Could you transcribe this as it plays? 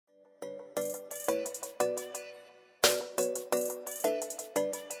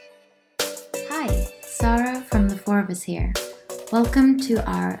Travis here. Welcome to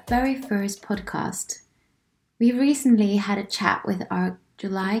our very first podcast. We recently had a chat with our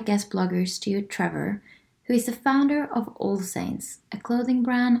July guest blogger Stuart Trevor, who is the founder of All Saints, a clothing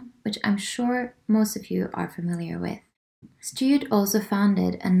brand which I'm sure most of you are familiar with. Stuart also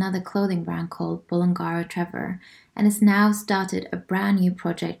founded another clothing brand called Trevor and has now started a brand new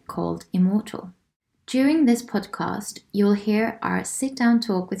project called Immortal. During this podcast, you'll hear our sit-down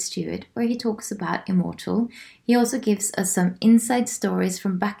talk with Stuart, where he talks about Immortal. He also gives us some inside stories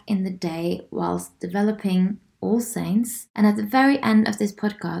from back in the day whilst developing All Saints. And at the very end of this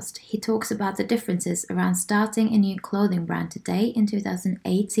podcast, he talks about the differences around starting a new clothing brand today in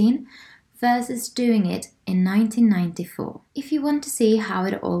 2018 versus doing it in 1994. If you want to see how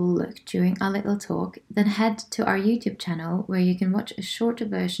it all looked during our little talk, then head to our YouTube channel where you can watch a shorter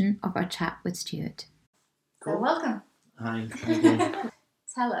version of our chat with Stuart. Cool. So welcome. Hi, how you doing?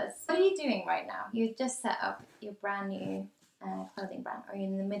 Tell us, what are you doing right now? You just set up your brand new clothing brand. Are you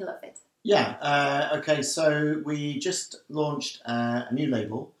in the middle of it? Yeah, okay, so we just launched a new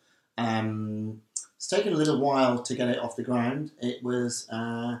label. It's taken a little while to get it off the ground. It was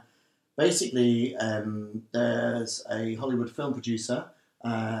basically, there's a Hollywood film producer,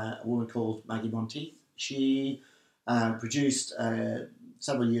 a woman called Maggie Monteith. She produced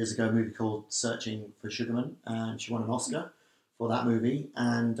several years ago a movie called Searching for Sugarman, and she won an Oscar for that movie.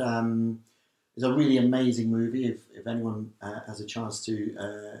 And it's a really amazing movie if anyone has a chance to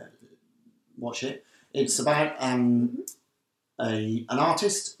watch it. It's about an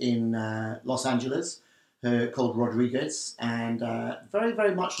artist in Los Angeles called Rodriguez, and very,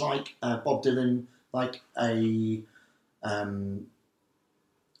 very much like Bob Dylan, like a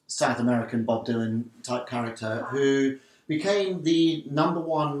South American Bob Dylan type character who became the number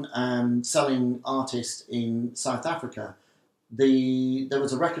one selling artist in South Africa. There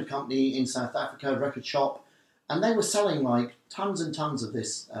was a record company in South Africa, a record shop, and they were selling like tons and tons of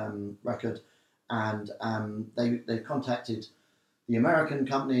this record. And they contacted the American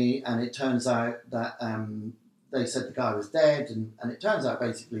company, and it turns out that they said the guy was dead, and it turns out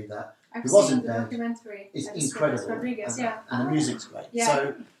basically that he wasn't dead. Documentary. It's incredible, Rodriguez, and the music's great. Yeah.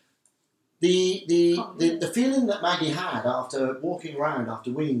 So the feeling that Maggie had after walking around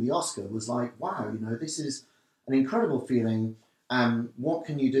after winning the Oscar was like, wow, this is an incredible feeling. What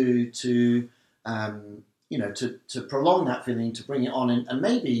can you do to to prolong that feeling, to bring it on, and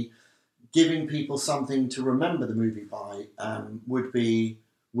maybe giving people something to remember the movie by would be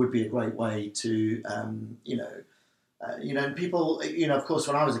a great way to and people, of course,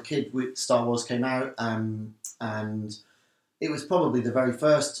 when I was a kid, Star Wars came out, and it was probably the very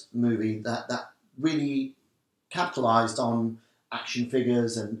first movie that really capitalised on action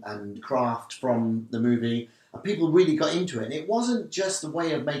figures and craft from the movie, and people really got into it. And it wasn't just a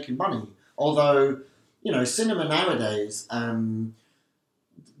way of making money, although cinema nowadays.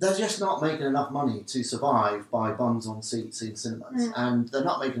 They're just not making enough money to survive by bums on seats in cinemas. And they're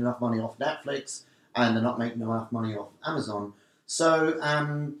not making enough money off Netflix, and they're not making enough money off Amazon. So,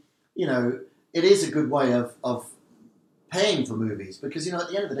 it is a good way of paying for movies, because, at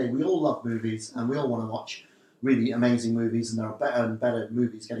the end of the day, we all love movies, and we all want to watch really amazing movies, and there are better and better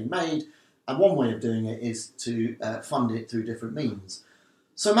movies getting made. And one way of doing it is to fund it through different means.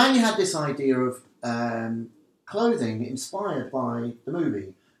 So Maggie had this idea of clothing inspired by the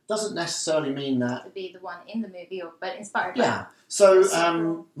movie. Doesn't necessarily mean that To be the one in the movie, but inspired. Yeah.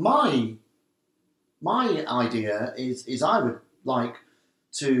 So my idea is I would like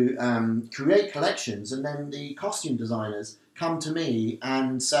to create collections, and then the costume designers come to me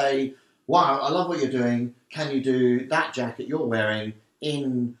and say, "Wow, I love what you're doing. Can you do that jacket you're wearing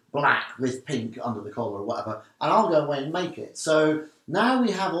in black with pink under the collar or whatever?" And I'll go away and make it. So now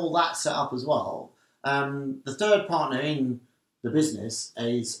we have all that set up as well. The third partner in the business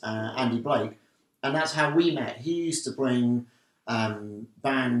is Andy Blake, and that's how we met. He used to bring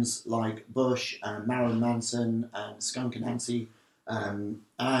bands like Bush, Marilyn Manson, Skunk Anansie,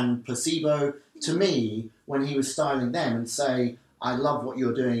 and Placebo to me when he was styling them, and say, "I love what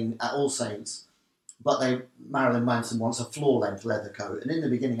you're doing at All Saints, but Marilyn Manson wants a floor-length leather coat." And in the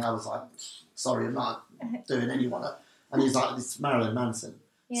beginning I was like, "Sorry, I'm not doing anyone." And he's like, "It's Marilyn Manson."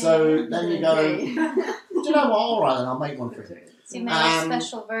 Yeah. So then you go, "Do you know what? All right, then I'll make one for you." So you make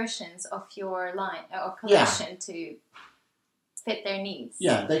special versions of your line or collection to fit their needs.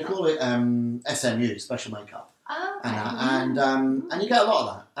 Yeah, they call it SMU, special makeup. Oh, okay. And you get a lot of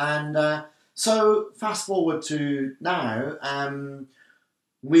that. And so fast forward to now,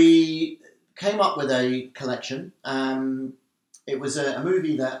 we came up with a collection. It was a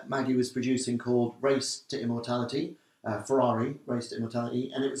movie that Maggie was producing called Race to Immortality, Ferrari, Race to Immortality,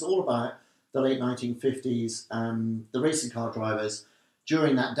 and it was all about the late 1950s, the racing car drivers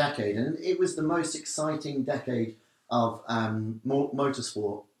during that decade. And it was the most exciting decade of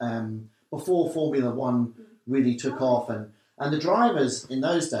motorsport before Formula One really took off. And the drivers in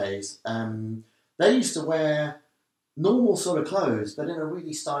those days, they used to wear normal sort of clothes, but in a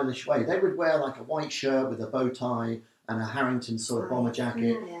really stylish way. They would wear like a white shirt with a bow tie and a Harrington sort of bomber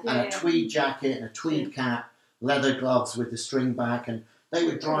jacket and a tweed jacket and a tweed cap, leather gloves with the string back, and they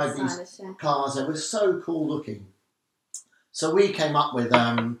would drive these cars that were so cool looking. So we came up with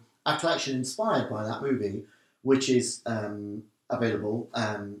a collection inspired by that movie, which is available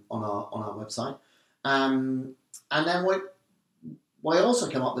on our website. And then we also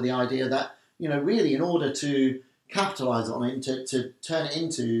came up with the idea that, really in order to capitalise on it and to turn it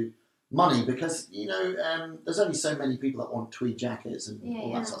into money, because there's only so many people that want tweed jackets and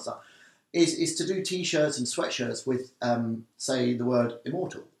all that sort of stuff, is to do t-shirts and sweatshirts with say the word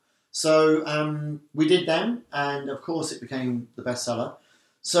Immortal. So we did them, and of course it became the bestseller.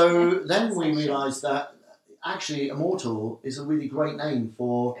 So then we realised that actually Immortal is a really great name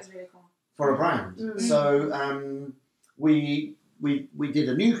for a brand. So we did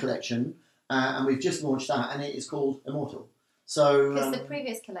a new collection, and we've just launched that, and it is called Immortal. So because the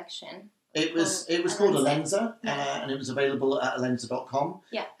previous collection, it was called Alenza, and it was available at alenza.com.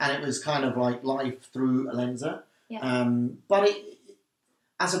 Yeah, and it was kind of like live through Alenza. Yeah. But it,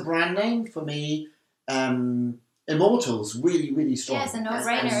 as a brand name for me, Immortal's really, really strong. Yeah, it's a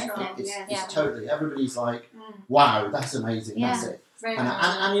no-brainer. It's totally. Everybody's like, wow, that's amazing. Yeah. That's it.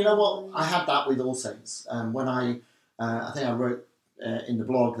 And you know what? I had that with All Saints. When I think I wrote in the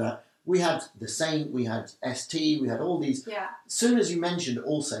blog that we had the Saint, we had ST, we had all these. Yeah. As soon as you mentioned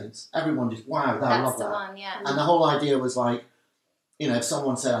All Saints, everyone just, wow, I love that. That's the one, yeah. And the whole idea was like, if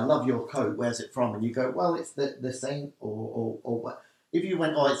someone said, I love your coat, where's it from? And you go, well, it's the Saint or what. If you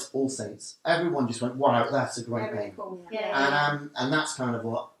went, it's All Saints, everyone just went, wow, that's a great name. Cool. Yeah. And that's kind of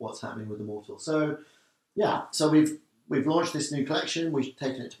what's happening with Immortal. So, yeah, so we've launched this new collection. We've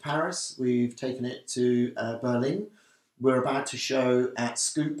taken it to Paris. We've taken it to Berlin. We're about to show at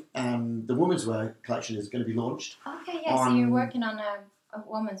Scoop. The women's wear collection is going to be launched. Okay, yeah, so you're working on a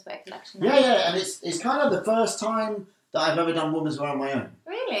women's wear collection now. Yeah, and it's kind of the first time that I've ever done women's wear on my own.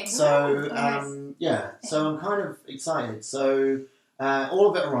 Really? So, Nice. so I'm kind of excited. So all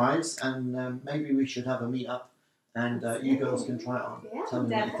of it arrives, and maybe we should have a meet-up, and you girls can try it on. Yeah, Tell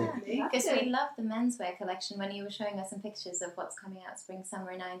me what you think. Because we love the menswear collection. When you were showing us some pictures of what's coming out spring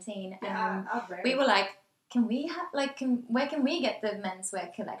summer 19, we were like, can we have where can we get the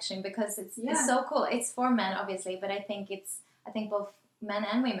menswear collection? Because it's so cool. It's for men obviously, but I think both men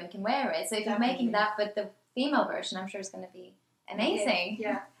and women can wear it. So if you're making that with the female version, I'm sure it's going to be amazing.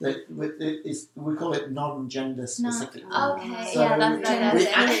 Yeah. We call it non-gender specific. Okay, So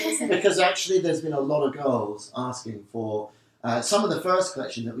that's because actually there's been a lot of girls asking for some of the first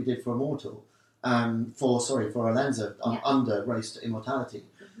collection that we did for Immortal, for Alenza, under Race to Immortality.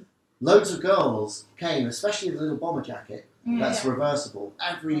 Loads of girls came, especially the little bomber jacket that's reversible.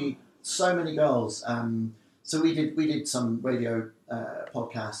 So many girls. So we did some radio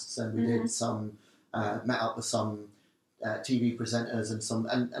podcasts, and we did some met up with some TV presenters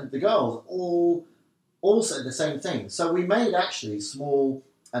and the girls all said the same thing. So we made actually small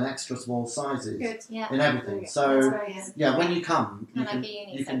and extra small sizes in everything. So when you come,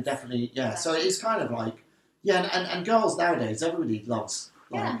 you can definitely So it's kind of like and girls nowadays, everybody loves.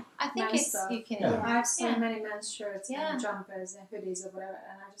 I think it's stuff. You can. I have so many men's shirts and jumpers and hoodies or whatever,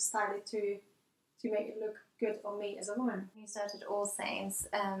 and I just started to make it look good on me as a woman. You started All Saints.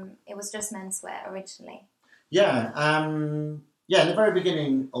 It was just menswear originally. Yeah, in the very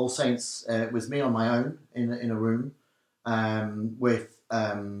beginning, All Saints was me on my own in a room, with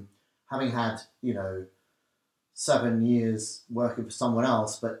having had 7 years working for someone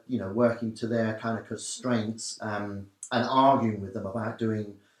else, but working to their kind of constraints, and arguing with them about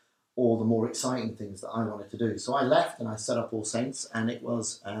doing all the more exciting things that I wanted to do. So I left and I set up All Saints, and it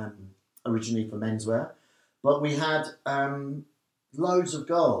was originally for menswear, but we had loads of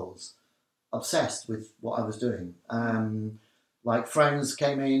girls obsessed with what I was doing. Like friends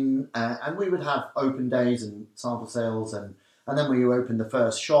came in, and we would have open days and sample sales, and then we opened the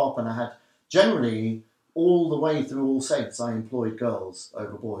first shop, and I had generally all the way through All Saints I employed girls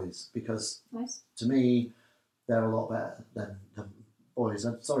over boys, because to me they're a lot better than boys.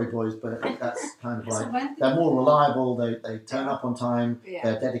 I'm sorry boys, but that's kind of like they're more reliable, they turn up on time,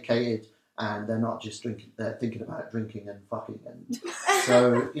 they're dedicated, and they're not just drinking, they're thinking about drinking and fucking, and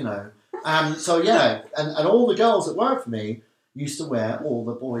so and all the girls that work for me, used to wear all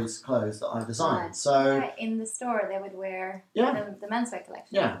the boys' clothes that I designed. So in the store they would wear the menswear collection.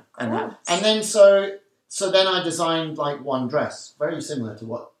 Yeah, cool. and then so then I designed like one dress, very similar to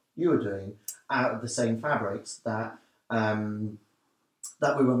what you were doing, out of the same fabrics that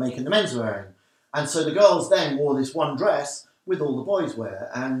we were making the men's wearing. And so the girls then wore this one dress with all the boys wear.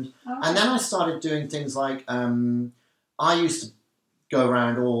 And then I started doing things like, I used to go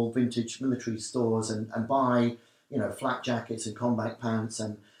around all vintage military stores and buy, flak jackets and combat pants.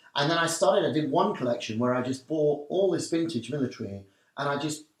 And then I did one collection where I just bought all this vintage military and I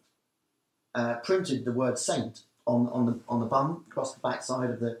just printed the word Saint on the bum, across the back side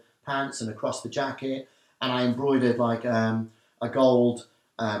of the pants and across the jacket. And I embroidered like a gold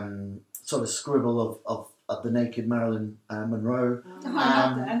sort of scribble of the naked Marilyn Monroe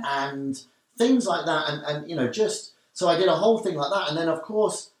and things like that, and just so I did a whole thing like that, and then of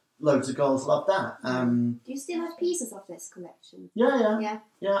course loads of girls loved that. Do you still have pieces of this collection? Yeah.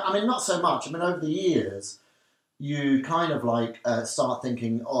 I mean, not so much. I mean, over the years, you kind of like start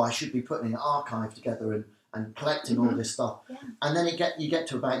thinking, oh, I should be putting an archive together and collecting all this stuff, and then you get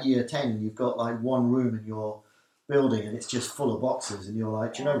to about year 10, and you've got like one room in your building and it's just full of boxes, and you're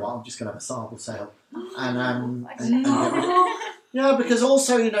like, do you know what, I'm just going to have a sample sale and get rid of because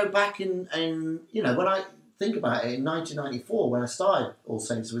also back in when I think about it, in 1994 when I started All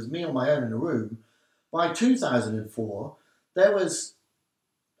Saints, it was me on my own in a room. By 2004 there was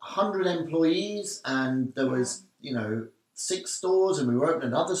 100 employees and there was 6 stores, and we were opening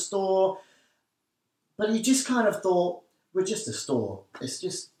another store, but you just kind of thought, we're just a store, it's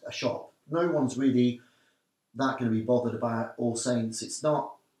just a shop, no one's really that going to be bothered about All Saints. It's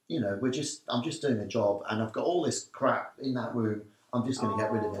not, I'm just doing a job and I've got all this crap in that room. I'm just going to get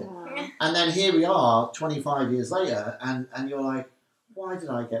rid of it. And then here we are 25 years later and you're like, why did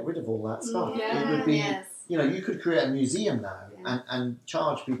I get rid of all that stuff? It would be, you could create a museum now and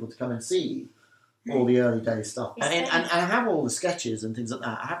charge people to come and see all the early day stuff. And I have all the sketches and things like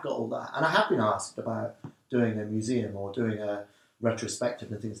that. I have got all that. And I have been asked about doing a museum or doing a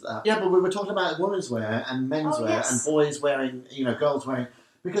retrospective and things like that. Yeah, but we were talking about women's wear and men's wear and boys wearing, girls wearing,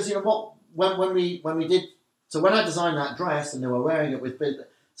 because when we did, so when I designed that dress and they were wearing it with,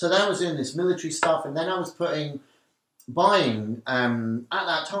 so then I was doing this military stuff, and then I was buying at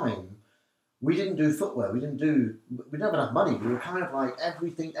that time, we didn't do footwear, we didn't have enough money, we were kind of like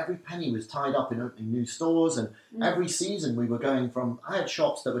every penny was tied up in opening new stores, and every season we were going from, I had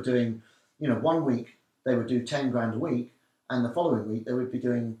shops that were doing, 1 week they would do 10 grand a week, and the following week they would be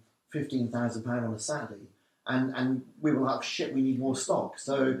doing £15,000 on a Saturday, and we were like, shit, we need more stock.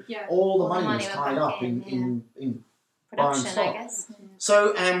 So all the money was tied up in production, buying stock. I guess.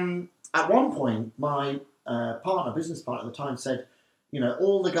 So at one point, my business partner at the time said,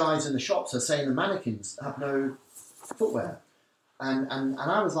 all the guys in the shops are saying the mannequins have no footwear, and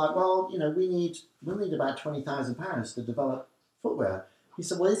I was like, well, we need about £20,000 to develop footwear. He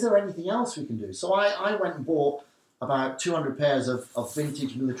said, well, is there anything else we can do? So I went and bought about 200 pairs of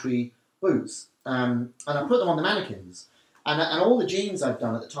vintage military boots, and I put them on the mannequins. And all the jeans I'd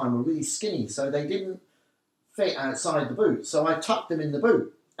done at the time were really skinny, so they didn't fit outside the boot. So I tucked them in the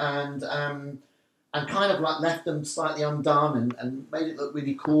boot and kind of like left them slightly undone and made it look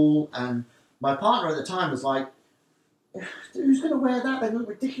really cool. And my partner at the time was like, who's going to wear that? They look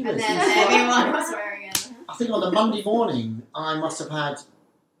ridiculous. And then everyone was wearing it. I think on the Monday morning, I must have had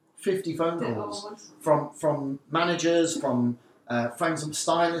 50 phone calls from managers, from friends of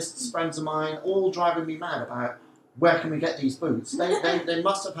stylists, friends of mine, all driving me mad about where can we get these boots. They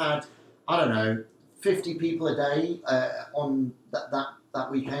must have had, I don't know, 50 people a day on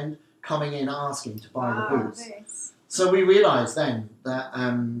that weekend coming in asking to buy the boots. Nice. So we realised then that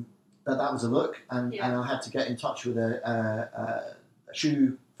that was a look, and I had to get in touch with a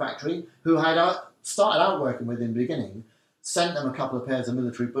shoe factory who had started out working with in the beginning. Sent them a couple of pairs of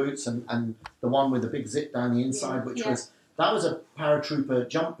military boots and the one with the big zip down the inside, which was a paratrooper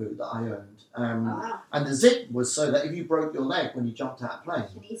jump boot that I owned. And the zip was so that if you broke your leg when you jumped out of plane,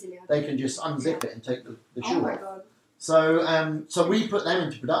 they can just unzip it and take the shoe off. God. So we put them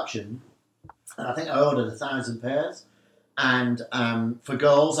into production, and I think I ordered 1,000 pairs, and for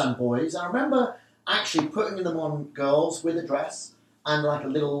girls and boys. I remember actually putting them on girls with a dress and like a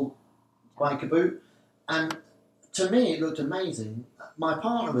little biker boot, and to me, it looked amazing. My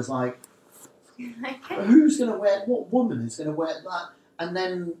partner was like, who's going to wear, what woman is going to wear that? And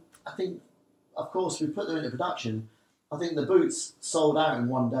then I think, of course, we put them into production. I think the boots sold out in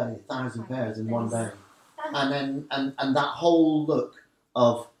one day, 1,000 pairs in one day. And then, and that whole look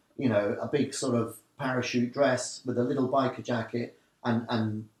of, a big sort of parachute dress with a little biker jacket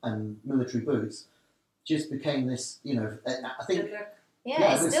and military boots, just became this, I think.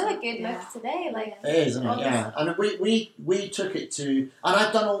 Yeah, it's still a good look today. Like it is, isn't it? Yeah, and we took it to, and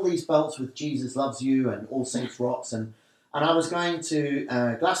I've done all these belts with Jesus Loves You and All Saints Rocks, and I was going to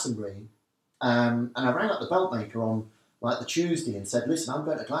Glastonbury, and I rang up the belt maker on like the Tuesday and said, listen, I'm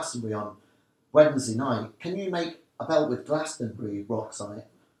going to Glastonbury on Wednesday night. Can you make a belt with Glastonbury rocks on it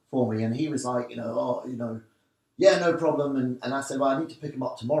for me? And he was like, yeah, no problem. And I said, well, I need to pick them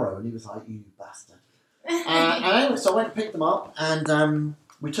up tomorrow. And he was like, you bastard. And anyway, so I went and picked them up, and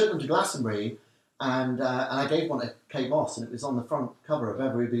we took them to Glastonbury, and I gave one to Kate Moss, and it was on the front cover of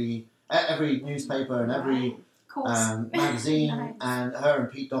every newspaper and every magazine, nice. And her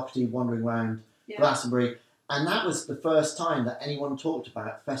and Pete Doherty wandering around Glastonbury, and that was the first time that anyone talked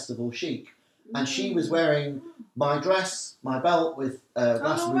about festival chic. And she was wearing my dress, my belt with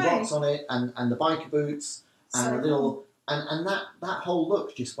Glastonbury rocks on it, and the biker boots, and a little. Cool. And that whole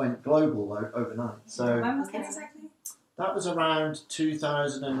look just went global overnight. So when was that exactly? That was around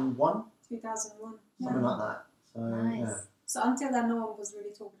 2001. 2001. Something like that. So, nice. Yeah. So until then, no one was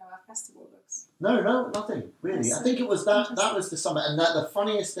really talking about festival looks. No, nothing really. I think it was that was the summer. And the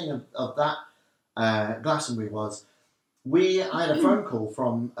funniest thing of that Glastonbury was I had a phone call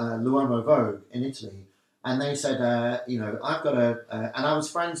from L'Uomo Vogue in Italy, and they said, I've got and I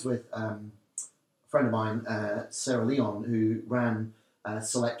was friends with friend of mine, Sarah Leon, who ran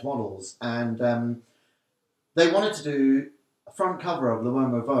Select Models, and they wanted to do a front cover of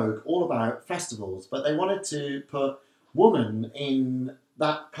L'Uomo Vogue all about festivals, but they wanted to put woman in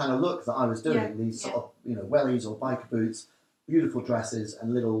that kind of look that I was doing, these sort of wellies or biker boots, beautiful dresses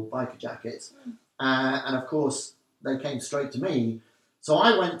and little biker jackets, and of course they came straight to me. So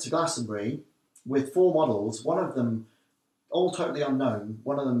I went to Glastonbury with 4 models, one of them all totally unknown,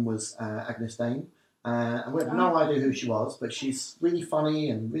 one of them was Agnes Dane. And we have no idea who she was, but she's really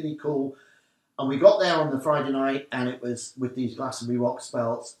funny and really cool. And we got there on the Friday night, and it was with these Glastonbury Rocks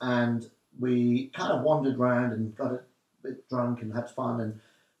belts, and we kind of wandered around and got a bit drunk and had fun, and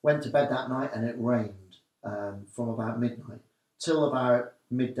went to bed that night, and it rained from about midnight till about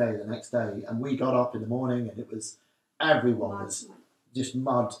midday the next day. And we got up in the morning, and it was everyone was just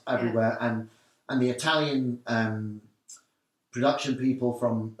mud everywhere, and the Italian production people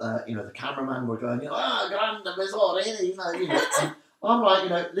from, the cameraman were going, grande misore, and I'm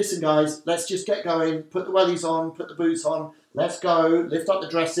like, listen guys, let's just get going, put the wellies on, put the boots on, let's go, lift up the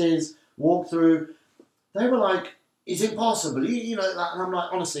dresses, walk through. They were like, it's impossible, and I'm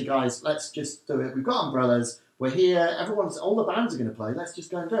like, honestly guys, let's just do it. We've got umbrellas, we're here, all the bands are going to play, let's just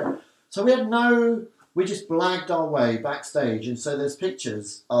go and do it. So we just blagged our way backstage, and so there's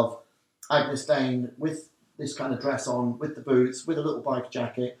pictures of Agnes Dane with this kind of dress on, with the boots, with a little biker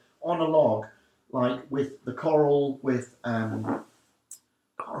jacket, on a log, like with the choral, with, can't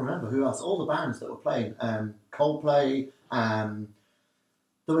remember who else, all the bands that were playing, Coldplay,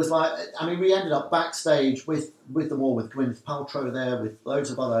 there was we ended up backstage with them all, with Gwyneth Paltrow there, with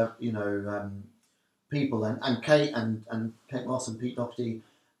loads of other, people, and Kate, and Kate Moss and Pete Doherty,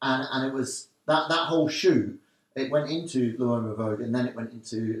 and it was, that whole shoot, it went into L'Uomo Vogue, and then it went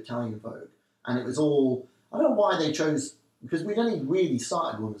into Italian Vogue, and it was all, I don't know why they chose, because we'd only really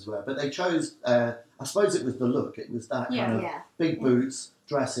started women's wear, but they chose, I suppose it was the look. It was that kind of big boots,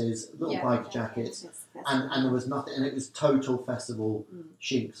 dresses, little biker jackets, and there was nothing, and it was total festival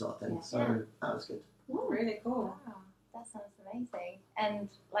chic sort of thing. So that was good. Ooh, really cool. Wow, that sounds amazing. And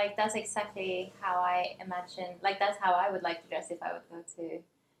that's exactly how I imagine, that's how I would like to dress if I would go to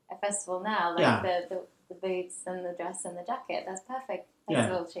a festival now. The boots and the dress and the jacket. That's perfect.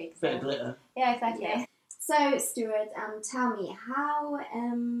 Festival chic. Bit of glitter. Yeah, exactly. Yeah. So, Stuart, tell me, how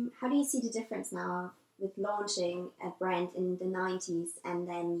do you see the difference now with launching a brand in the 90s, and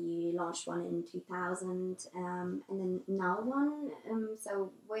then you launched one in 2000, and then now one?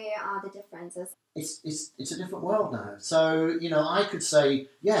 So where are the differences? It's a different world now. So, I could say,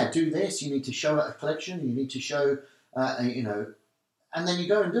 do this, you need to show at a collection, you need to show, and then you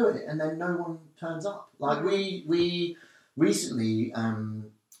go and do it, and then no one turns up. We recently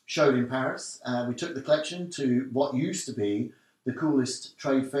showed in Paris. We took the collection to what used to be the coolest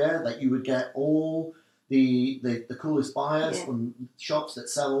trade fair, that you would get all the coolest buyers from shops that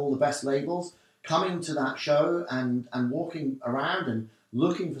sell all the best labels coming to that show and walking around and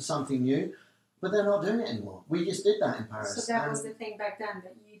looking for something new. But they're not doing it anymore. We just did that in Paris. So that was the thing back then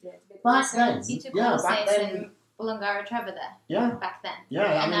that you did. Back then, you took all back then. Stuart Trevor there. Yeah. Back then.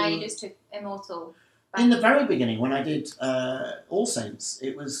 Yeah. And now you just took Immortal. In the very beginning, when I did All Saints,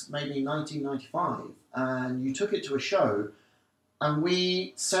 it was maybe 1995, and you took it to a show, and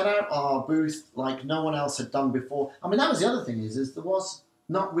we set out our booth like no one else had done before. I mean, that was the other thing is there was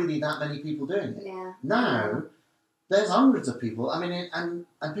not really that many people doing it. Yeah. Now, there's hundreds of people. I mean, and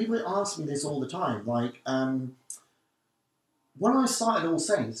people ask me this all the time. Like, when I started All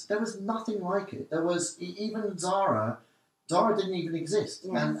Saints, there was nothing like it. There was even Zara didn't even exist,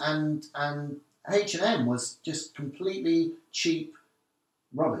 and H&M was just completely cheap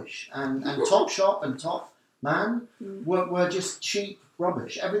rubbish, and Topshop and Top Man were just cheap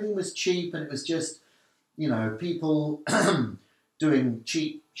rubbish. Everything was cheap, and it was just, you know, people doing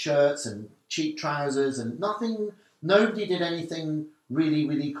cheap shirts and cheap trousers, and nobody did anything really,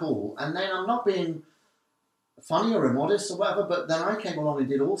 really cool. And then I'm not being funny or immodest or whatever, but then I came along and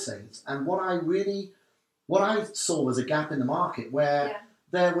did All Saints, and what I saw was a gap in the market where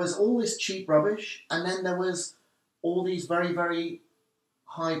there was all this cheap rubbish, and then there was all these very, very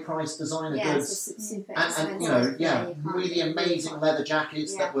high-priced designer goods, and you know, really amazing leather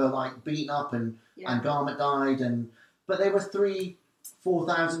jackets that were like beaten up and garment dyed, but they were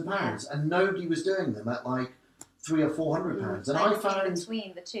 £3,000-4,000, and nobody was doing them at like £300 or £400, and I found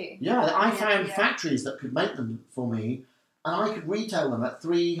between the two. I found factories that could make them for me, and I could retail them at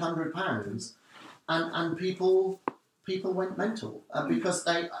 £300, and people went mental because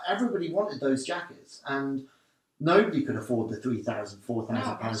everybody wanted those jackets, and nobody could afford the £3,000-4,000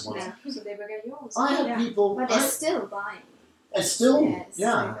 ones. So they were yours. I had people, but they're still buying. It's still, I mean,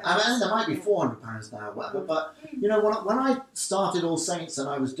 there might be £400 now, whatever. But you know, when I started All Saints and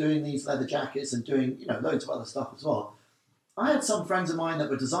I was doing these leather jackets and doing, you know, loads of other stuff as well, I had some friends of mine that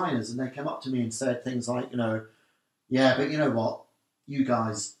were designers, and they came up to me and said things like, you know, yeah, but you know what, you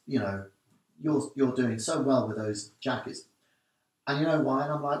guys, you know, you're doing so well with those jackets, and you know why?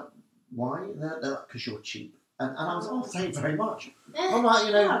 And I'm like, why? And they're like, because you're cheap. And I was, oh, thank you very much. I'm like,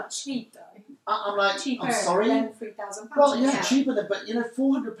 you know, not cheap though. I'm like, Cheaper I'm sorry. than £3,000. Well, cheaper than, but you know,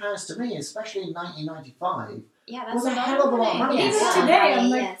 £400 to me, especially in 1995, that's was a hell of a lot of money. Even today,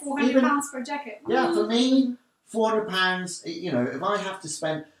 I'm like £400 for a jacket. Yeah, for me, £400. You know, if I have to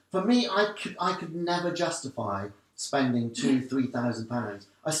spend, for me, I could never justify spending £2,000-3,000.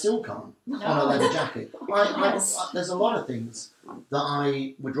 I still can't on a leather jacket. There's a lot of things that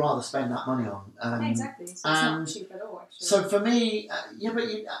I would rather spend that money on. Exactly. So it's not cheap at all, actually. So for me,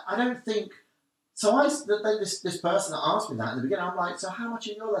 I don't think. So this person that asked me that in the beginning, I'm like, so how much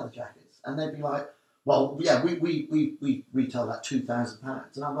are your leather jackets? And they'd be like, well, yeah, we retail at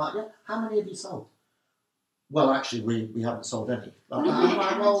 £2,000. And I'm like, yeah, how many have you sold? Well, actually, we haven't sold any. I'm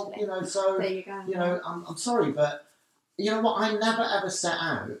like, well, you know, so there you go. You know, I'm sorry, but you know what? I never ever set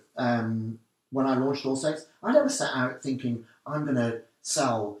out when I launched All Saints. I never set out thinking I'm going to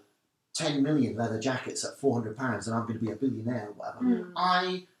sell 10 million leather jackets at £400 and I'm going to be a billionaire or whatever.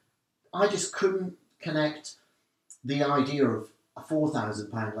 I just couldn't connect the idea of a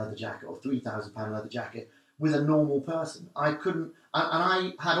 £4,000 leather jacket or £3,000 leather jacket with a normal person. I couldn't, and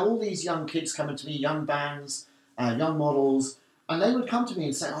I had all these young kids coming to me, young bands, young models, and they would come to me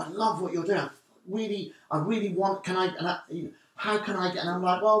and say, oh, I love what you're doing. I really want, how can I get, and I'm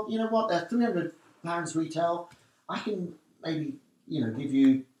like, well, you know what, they're £300 retail. I can maybe, you know, give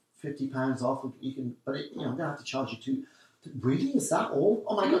you £50 off. You can, but I'm going to have to charge you Really? Is that all?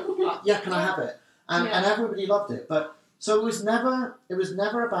 Oh my God! Yeah, can I have it? And everybody loved it. But so it was never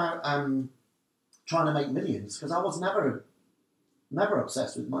about trying to make millions, because I was never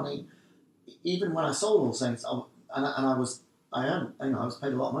obsessed with money. Even when I sold All Saints, I was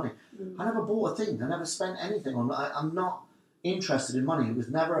paid a lot of money. I never bought a thing. I never spent anything on. I'm not interested in money. It was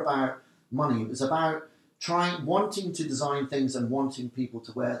never about money. It was about wanting to design things and wanting people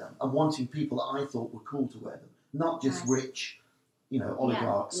to wear them, and wanting people that I thought were cool to wear them. Not just rich, you know,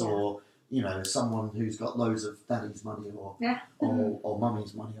 oligarchs or, you know, someone who's got loads of daddy's money or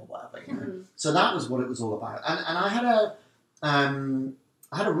mummy's money or whatever. You know? So that was what it was all about. And I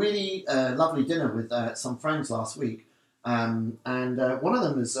had a really lovely dinner with some friends last week. And one of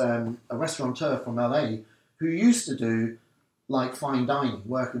them is a restaurateur from LA who used to do like fine dining,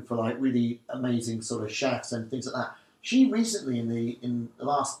 working for like really amazing sort of chefs and things like that. She recently, in the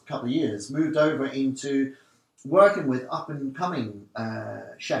last couple of years, moved over into working with up-and-coming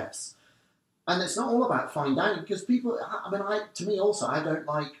chefs. And it's not all about fine dining, because people, to me also, I don't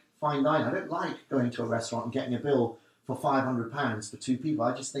like fine dining. I don't like going to a restaurant and getting a bill for £500 for two people.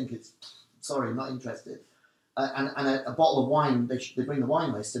 I just think it's, sorry, I'm not interested. And a bottle of wine, they bring the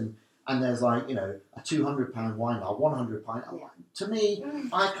wine list, and there's like, you know, a £200 wine or £100. To me,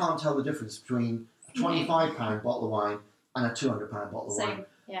 I can't tell the difference between a £25 bottle of wine and a £200 bottle of wine.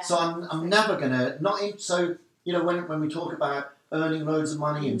 Yeah. So I'm never gonna so you know, when we talk about earning loads of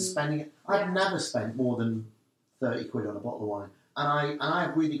money and spending it, I've never spent more than 30 quid on a bottle of wine, and I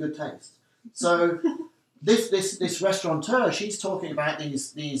have really good taste. So this restaurateur, she's talking about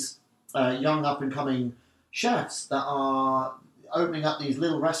these young up and coming chefs that are opening up these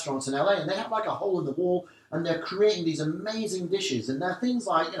little restaurants in LA, and they have like a hole in the wall, and they're creating these amazing dishes, and they're things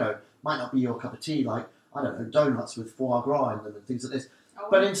like, might not be your cup of tea, like, I don't know, donuts with foie gras in them and things like this.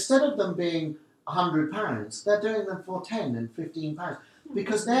 But instead of them being £100, they're doing them for £10 and £15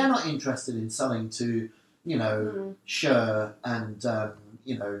 because they're not interested in selling to, Cher and,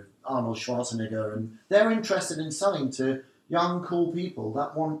 Arnold Schwarzenegger, and they're interested in selling to young, cool people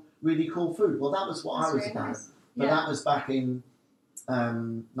that want really cool food. Well, that was what I was about. Nice. But that was back in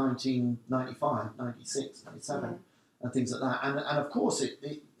 1995, 96, 97, and things like that. And of course, it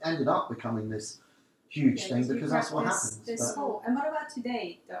ended up becoming this huge thing because that's what happens. And what about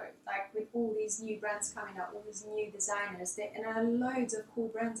today, though? Like with all these new brands coming up, all these new designers, and there are loads of cool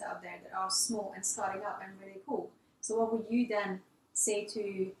brands out there that are small and starting up and really cool. So what would you then say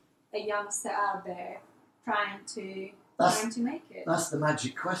to a youngster out there trying to make it? That's the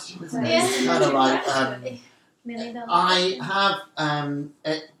magic question, isn't it? Yeah. It's kind of like I have I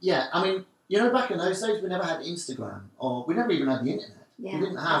mean, back in those days we never had Instagram, or we never even had the internet. Yeah. We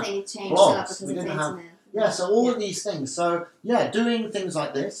didn't have I think it changed blogs. a lot because We of the didn't have internet. so all of these things. So doing things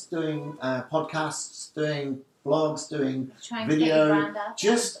like this, doing podcasts, doing blogs, doing Trying video, to get your brand out.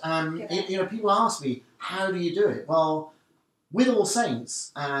 just people ask me, how do you do it? Well, with All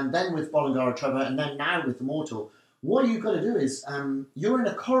Saints, and then with Bollinger & Trevor, and then now with Immortal, what you've got to do is you're in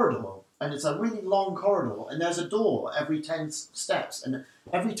a corridor, and it's a really long corridor, and there's a door every 10 steps, and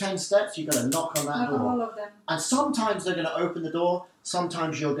every 10 steps you've got to knock on that door. All of them. And sometimes they're going to open the door,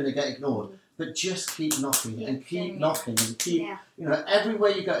 sometimes you're going to get ignored. But just keep knocking and keep knocking and keep,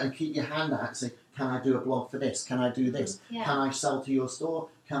 everywhere you go, and keep your hand out and say, can I do a blog for this? Can I do this? Yeah. Can I sell to your store?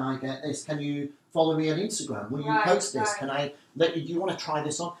 Can I get this? Can you follow me on Instagram? Will you post this? Can I do you want to try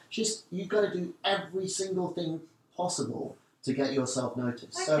this on? Just, you've got to do every single thing possible to get yourself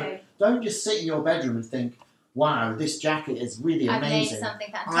noticed. So don't just sit in your bedroom and think, wow, this jacket is really amazing. I've made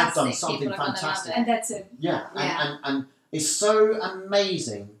something fantastic. I've done something People are gonna fantastic. love it. And that's it. Yeah, and it's so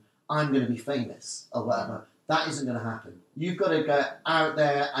amazing, I'm going to be famous or whatever. That isn't going to happen. You've got to get out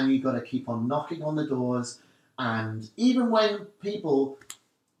there and you've got to keep on knocking on the doors. And even when people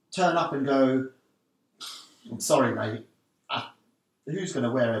turn up and go, I'm sorry, mate, who's going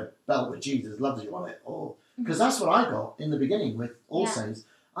to wear a belt with Jesus loves you on it? Or because that's what I got in the beginning with All Saints.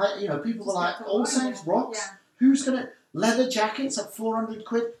 People were like, All Saints rocks? Yeah. Who's going to... Leather jackets at 400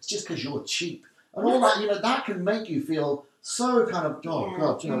 quid? It's just because you're cheap. And all that, that can make you feel so kind of, God,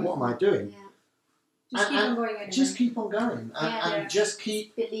 what am I doing? Just keep on going anyway. Just keep on going. And just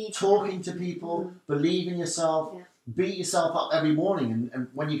keep talking to people, believe in yourself, beat yourself up every morning. And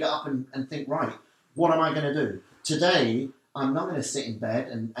when you get up and think, right, what am I going to do? Today, I'm not going to sit in bed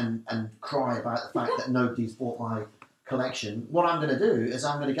and cry about the fact that nobody's bought my collection. What I'm going to do is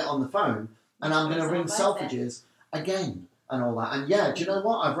I'm going to get on the phone and I'm going to ring Selfridges again and all that. And do you know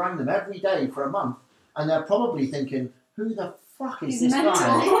what? I've rang them every day for a month and they're probably thinking, who the fuck is this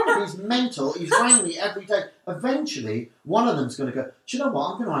guy? He's mental. He's rang me every day. Eventually, one of them's going to go, do you know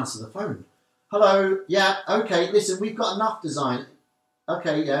what? I'm going to answer the phone. Hello? Yeah, okay, listen, we've got enough design.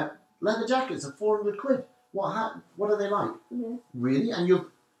 Okay, yeah. Leather jackets are 400 quid. What are they like? Mm-hmm. Really? And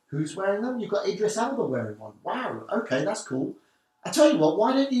who's wearing them? You've got Idris Elba wearing one. Wow, okay, that's cool. I tell you what,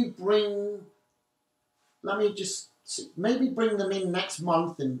 why don't you maybe bring them in next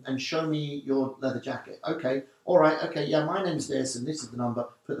month and show me your leather jacket. Okay, all right, okay, yeah, my name's this and this is the number,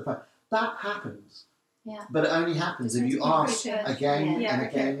 put the phone. That happens. Yeah. But it only happens if you ask again and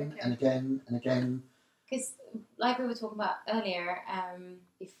again and again and again. Because like we were talking about earlier,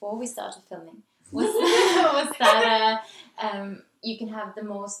 before we started filming, was that you can have the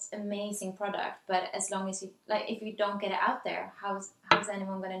most amazing product, but as long as if you don't get it out there, how's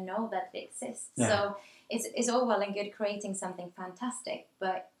anyone going to know that it exists? Yeah. So it's all well and good creating something fantastic,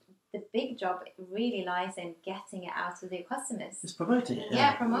 but the big job really lies in getting it out to the customers. It's promoting it.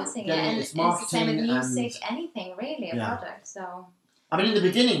 Yeah, promoting it. And it's the same with music, anything really, a product. So I mean, in the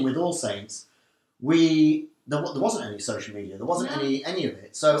beginning with All Saints, there wasn't any social media. There wasn't any of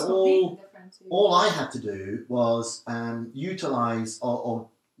it. So all I had to do was utilise or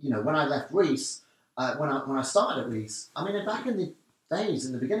when I left Reiss, when I started at Reiss, I mean, back in the days,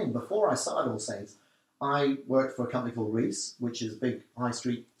 in the beginning, before I started All Saints, I worked for a company called Reiss, which is a big high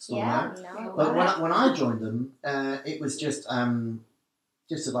street store now. But when I joined them, it was just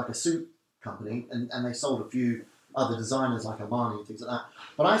like a suit company, and they sold a few other designers like Armani and things like that.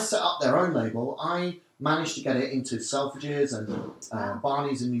 But I set up their own label. I managed to get it into Selfridges and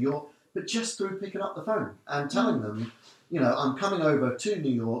Barney's in New York, but just through picking up the phone and telling them, I'm coming over to New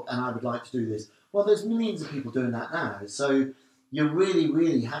York and I would like to do this. Well, there's millions of people doing that now. So you really,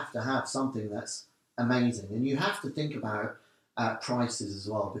 really have to have something that's amazing. And you have to think about prices as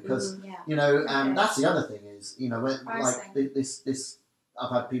well, because, you know, that's the other thing is, you know, when, like this,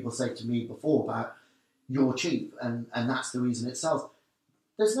 I've had people say to me before about you're cheap and that's the reason it sells.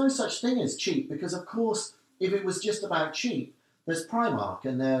 There's no such thing as cheap, because, of course, if it was just about cheap, there's Primark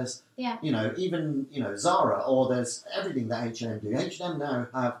and there's, you know, even, you know, Zara, or there's everything that H&M do. H&M now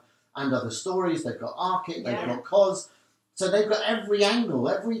have, and other stories, they've got Arctic, they've got COS, so they've got every angle,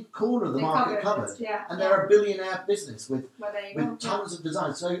 every corner of the market covered. And they're a billionaire business with tons of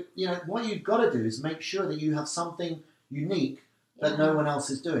design. So, you know, what you've got to do is make sure that you have something unique that no one else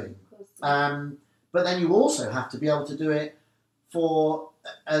is doing. But then you also have to be able to do it for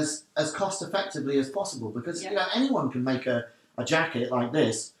as cost effectively as possible, because you know, anyone can make a jacket like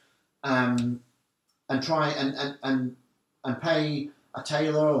this and try and pay a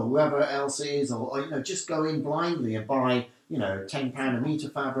tailor or whoever else it is, or you know, just go in blindly and buy, you know, £10 a metre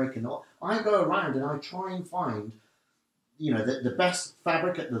fabric and all. I go around and I try and find, you know, the best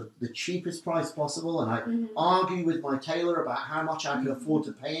fabric at the cheapest price possible, and I argue with my tailor about how much I can afford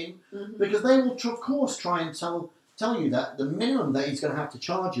to pay him, because they will of course try and tell you that the minimum that he's going to have to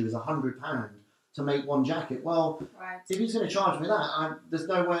charge you is £100 to make one jacket. Well, if he's going to charge me that, there's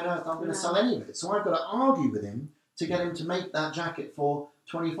no way on earth I'm going to sell any of it. So I've got to argue with him to get him to make that jacket for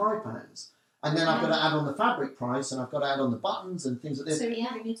 £25. And then I've got to add on the fabric price, and I've got to add on the buttons and things like this. So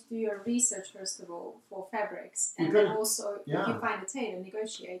you need to do your research first of all for fabrics, and then also if you find a tailor,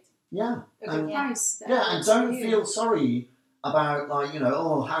 negotiate a good price. And don't feel sorry about, like, you know,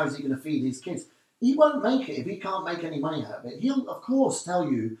 oh, how is he going to feed his kids? He won't make it if he can't make any money out of it. He'll of course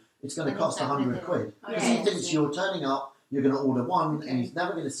tell you it's going to cost £100 because he thinks you're turning up, you're going to order one, and he's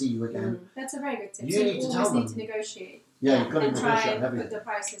never going to see you again. That's a very good tip. You need to tell them. Need to negotiate. Yeah, you've got to and negotiate try and everything. put the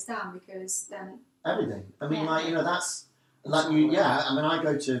prices down, because then everything. I mean, like, you know, that's like you. Yeah, I mean, I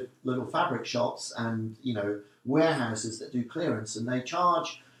go to little fabric shops and, you know, warehouses that do clearance, and they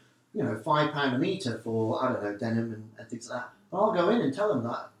charge, you know, £5 a metre for, I don't know, denim and things like that. But I'll go in and tell them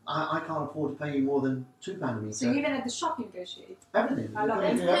that I can't afford to pay you more than £2 a metre. So even at the shop you negotiate? Everything. I love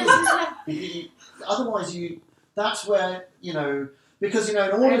it. Do everything. Otherwise, that's where, you know, because, you know,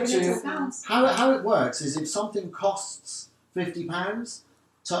 in order to, how it works is if something costs £50,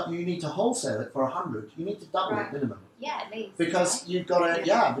 you need to wholesale it for £100. You need to double it minimum. Yeah, at least. Because you've got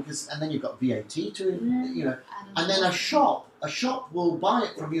to, because, and then you've got VAT to, you know, and then a shop will buy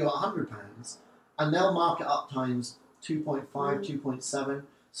it from you at £100, and they'll mark it up times 2.5, 2.7.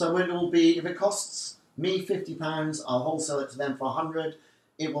 So it will be, if it costs me £50, I'll wholesale it to them for £100.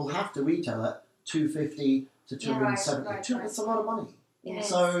 It will have to retail at £250 to £270. It's a lot of money. Yes.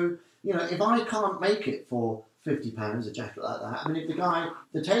 So, you know, if I can't make it for £50 a jacket like that, I mean, if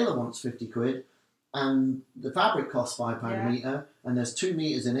the tailor wants £50 and the fabric costs £5 a metre, and there's 2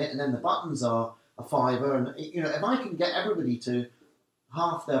 metres in it, and then the buttons are a fiver, and, you know, if I can get everybody to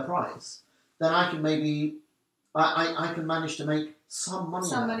half their price, then I can maybe, I can manage to make some money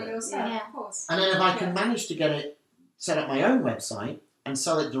out of it. Yourself, of course. And then if I can manage to get it, set up my own website and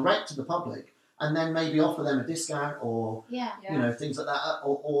sell it direct to the public, and then maybe offer them a discount or, you know, things like that,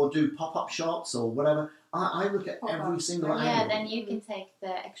 or do pop-up shops or whatever. I look at every single angle. Yeah, then you can take the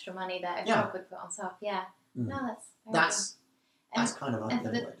extra money that a shop would put on top. Yeah. No, that's that's kind of like and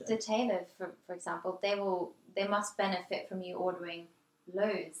for the tailor, for example, they must benefit from you ordering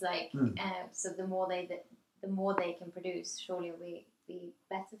loads. Like, so the more they can produce, surely it will be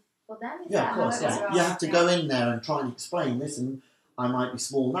better for them. Yeah, of course. Yeah. You have to go in there and try and explain this, and I might be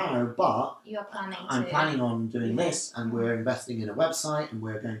small now, but I'm planning on doing this, and we're investing in a website, and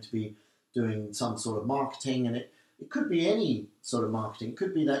we're going to be doing some sort of marketing, and it could be any sort of marketing. It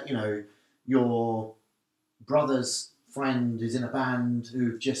could be that, you know, your brother's friend is in a band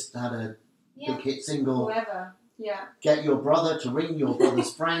who've just had a big hit single. Whoever. Get your brother to ring your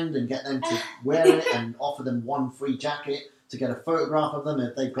brother's friend and get them to wear it and offer them one free jacket to get a photograph of them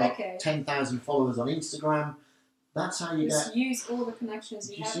if they've got 10,000 followers on Instagram. That's how you just use all the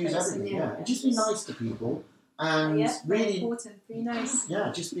connections you have. Just use everything, and just be nice to people, and really important. Be nice.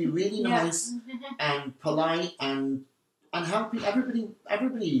 Yeah, just be really nice and polite and help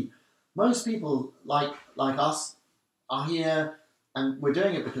everybody. Most people like us are here, and we're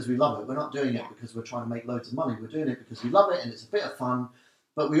doing it because we love it. We're not doing it because we're trying to make loads of money. We're doing it because we love it, and it's a bit of fun.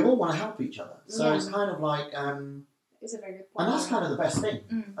 But we all want to help each other. So it's kind of like, it's a very good point. And that's kind of the best thing.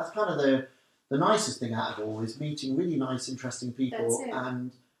 That's kind of the nicest thing out of all, is meeting really nice, interesting people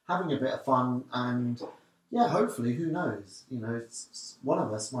and having a bit of fun. And hopefully, who knows? You know, one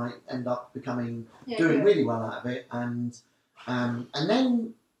of us might end up doing really well out of it, and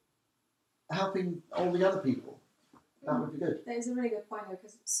then helping all the other people. That would be good. That is a really good point though,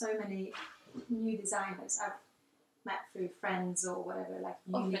 because so many new designers I've met through friends or whatever, like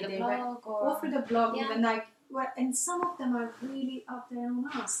Or uni, through the they blog, or through the blog, Yeah. even like, and some of them are really up their own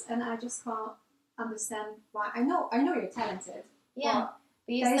ass, and I just can't understand why. I know you're talented. Yeah.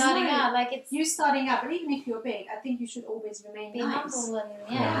 But you're there is starting no- out, like it's You're starting up, but even if you're big, I think you should always remain be nice. humble and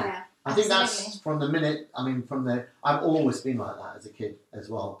Yeah. I think that's Absolutely. from the minute. I mean, I've always been like that as a kid as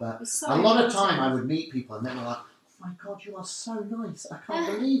well. But It's so a lot of important. time I would meet people and then they're like, "Oh my God, you are so nice! I can't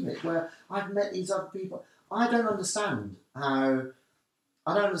believe it." Where I've met these other people, I don't understand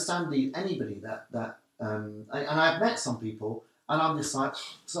anybody that and I've met some people and I'm just like,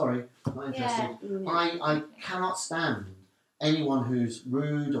 sorry, not interested. I cannot stand anyone who's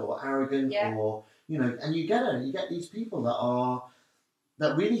rude or arrogant or and you get these people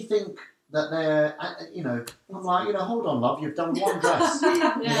that really think that they're I'm like, hold on, love, you've done one dress,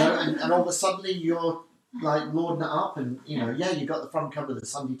 and all of a sudden you're like lording it up, and you got the front cover of the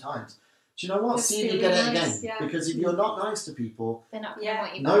Sunday Times. Do you know what? That's See if you really get it nice, again, yeah. because if you're not nice to people, they're not going to Yeah.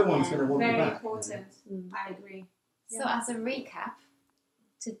 want you no back. one's going to want you Very back. important. I agree. So as a recap,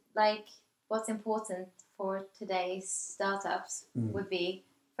 to like what's important for today's startups would be,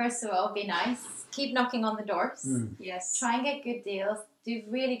 first of all, be nice, keep knocking on the doors, Yes. try and get good deals, do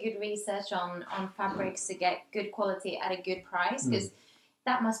really good research on fabrics to get good quality at a good price, because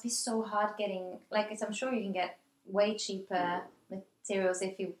that must be so hard getting, like, 'cause I'm sure you can get way cheaper materials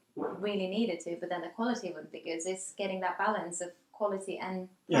if you really needed to, but then the quality wouldn't be good. So it's getting that balance of quality and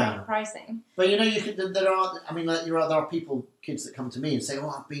pricing. But you could. There are kids that come to me and say, "Oh,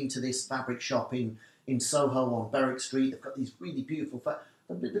 I've been to this fabric shop in Soho on Berwick Street. They've got these really beautiful."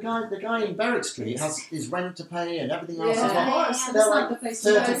 The guy in Berwick Street has his rent to pay and everything else as well. They're like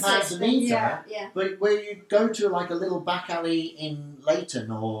 £30 a metre. But where you go to like a little back alley in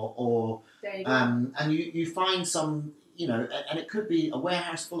Leighton or There you go. and you find some, and it could be a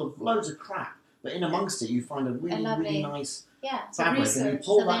warehouse full of loads of crap, but in amongst it you find a really really nice fabric, and you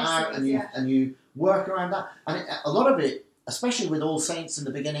pull that out and you work around that, and a lot of it, especially with All Saints in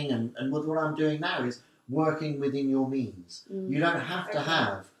the beginning and with what I'm doing now, is working within your means. You don't have to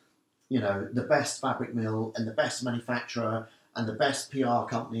have the best fabric mill and the best manufacturer and the best PR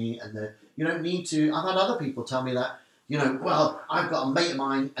company, and you don't need to. I've had other people tell me that, well, I've got a mate of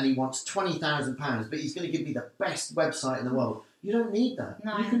mine and he wants £20,000, but he's going to give me the best website in the world. You don't need that.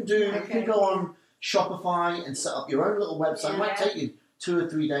 No. You can go on Shopify and set up your own little website. It might take you 2 or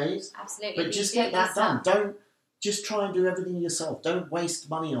 3 days. Absolutely. But just get that done. Don't just try and do everything yourself. Don't waste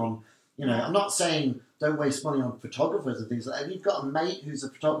money on, I'm not saying don't waste money on photographers and things like that. If you've got a mate who's a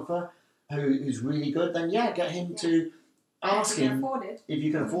photographer who's really good, then get him to ask him if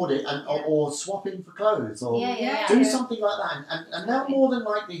you can afford it, and or swap in for clothes, or do something like that, and they'll more than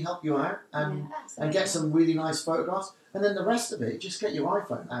likely help you out and get some really nice photographs, and then the rest of it, just get your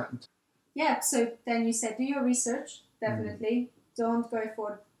iPhone out. So then you said do your research, definitely. Don't go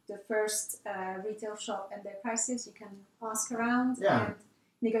for the first retail shop and their prices. You can ask around and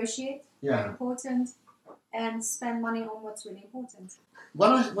negotiate. Very important. And spend money on what's really important.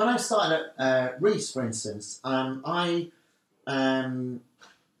 When I started at Reiss, for instance, I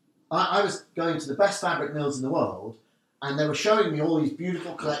was going to the best fabric mills in the world, and they were showing me all these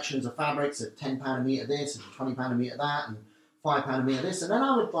beautiful collections of fabrics at £10 a metre this, and £20 a metre that, and £5 a metre this, and then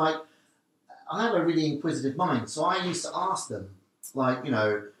I have a really inquisitive mind, so I used to ask them, like, can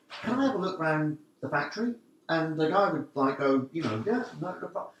I have a look around the factory? And the guy would go, no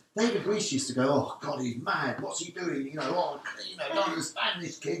problem. David Reiss used to go, oh God, he's mad. What's he doing? Don't understand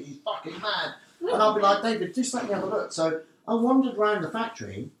this kid. He's fucking mad. And I'll be like, David, just let me have a look. So I wandered around the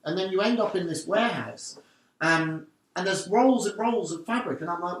factory, and then you end up in this warehouse, and there's rolls and rolls of fabric, and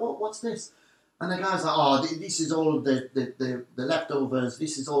I'm like, what's this? And the guy's like, oh, this is all the leftovers.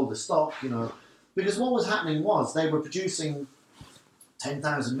 This is all the stock, because what was happening was they were producing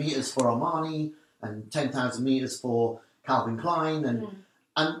 10,000 metres for Armani and 10,000 metres for Calvin Klein,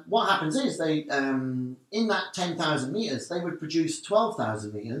 and what happens is they, in that 10,000 metres, they would produce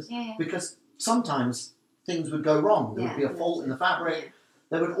 12,000 metres because sometimes things would go wrong. There would be a fault in the fabric.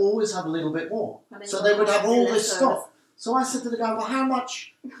 They would always have a little bit more. So they would have all this stock. So I said to the guy, well, how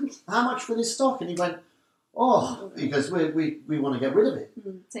much for this stock? And he went, he goes, we want to get rid of it.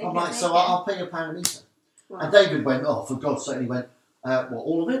 I'm like, so I'll pay £1 a metre. Wow. And David went, oh, for God's sake. And he went,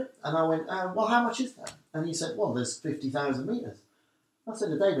 all of it? And I went, well, how much is that? And he said, well, there's 50,000 metres. I said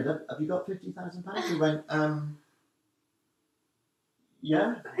to David, have you got £50,000? He went,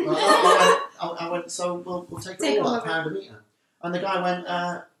 yeah. I went, so we'll take all that £1 a metre. And the guy went,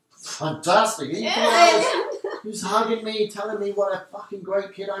 fantastic. He was hugging me, telling me what a fucking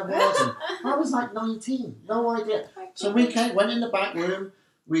great kid I was. And I was like 19, no idea. So we went in the back room.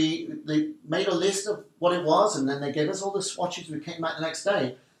 They made a list of what it was, and then they gave us all the swatches. We came back the next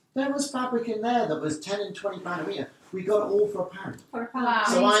day. There was fabric in there that was £10 and £20 a metre. We got it all for £1. For £1. Wow.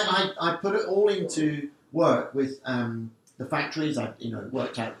 So I put it all into work with the factories. I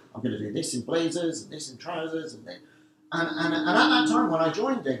worked out I'm going to do this in blazers and this in trousers and at that time when I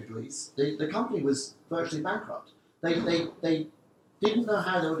joined Davis Reiss, the company was virtually bankrupt. They didn't know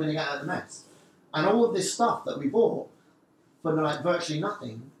how they were going to get out of the mess, and all of this stuff that we bought for like virtually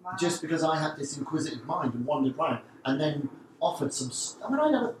nothing, just because I had this inquisitive mind and wandered around and then offered some. I mean,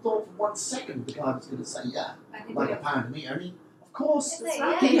 I never thought for 1 second the guy was going to say like £1 a metre. I mean, of course,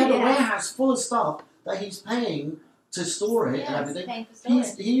 he had a warehouse full of stuff that he's paying to store it and everything.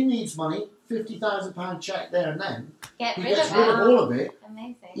 He needs money, £50,000 check there and then. He gets rid of all of it.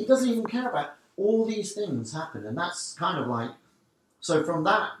 Amazing. He doesn't even care about all these things happen, and that's kind of like. So from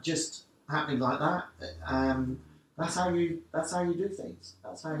that, just happening like that, that's how you do things.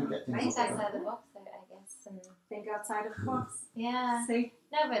 That's how you get things. Think outside the box, I guess. And think outside of the box. Yeah. See?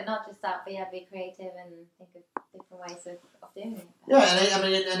 No, but not just that, but be creative and think of different ways of doing it. Yeah,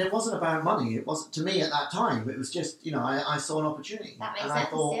 and it wasn't about money. It wasn't to me at that time. It was just, I saw an opportunity. That makes and sense.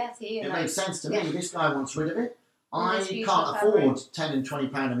 I thought, to you. it makes sense to me. This guy wants rid of it. I This beautiful can't fabric. afford £10 and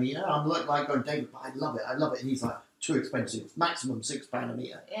 £20 a metre. I'm like going, David, but I love it. And he's like, too expensive. Maximum £6 a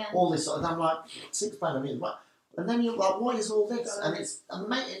metre. Yeah. All this sort of, and I'm like, £6 a metre. What? And then you're like, what is all this? And it's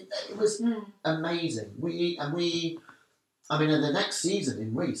amazing. It was amazing. In the next season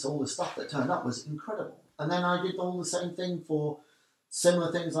in Reiss, all the stuff that turned up was incredible. And then I did all the same thing for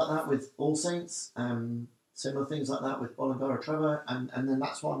similar things like that with All Saints, similar things like that with Stuart Trevor, and then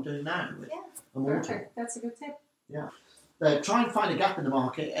that's what I'm doing now with Immortal. Perfect. That's a good tip. Yeah. Try and find a gap in the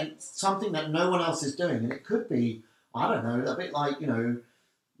market and something that no one else is doing. And it could be, I don't know, a bit like,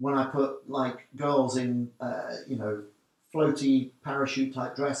 when I put like girls in, floaty parachute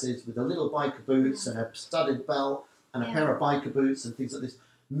type dresses with a little biker boots and a studded belt and a pair of biker boots and things like this.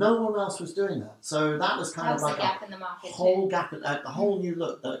 No one else was doing that. So that was kind of like a gap in the market whole gap, a whole new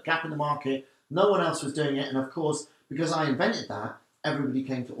look, the gap in the market. No one else was doing it. And of course, because I invented that, everybody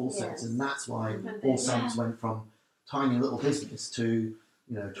came to All Saints. And that's why All Saints went from tiny little business to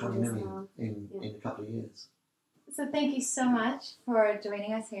 20 million in a couple of years. So thank you so much for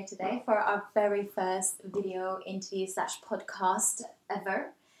joining us here today for our very first video interview / podcast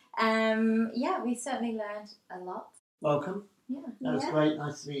ever. We certainly learned a lot. Welcome. Yeah. That was great.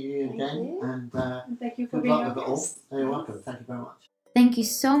 Nice to meet you again. And thank you for good being luck our with it all. guest. You're welcome. Thank you very much. Thank you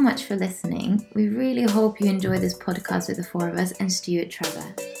so much for listening. We really hope you enjoy this podcast with the four of us and Stuart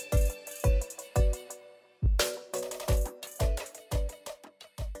Trevor.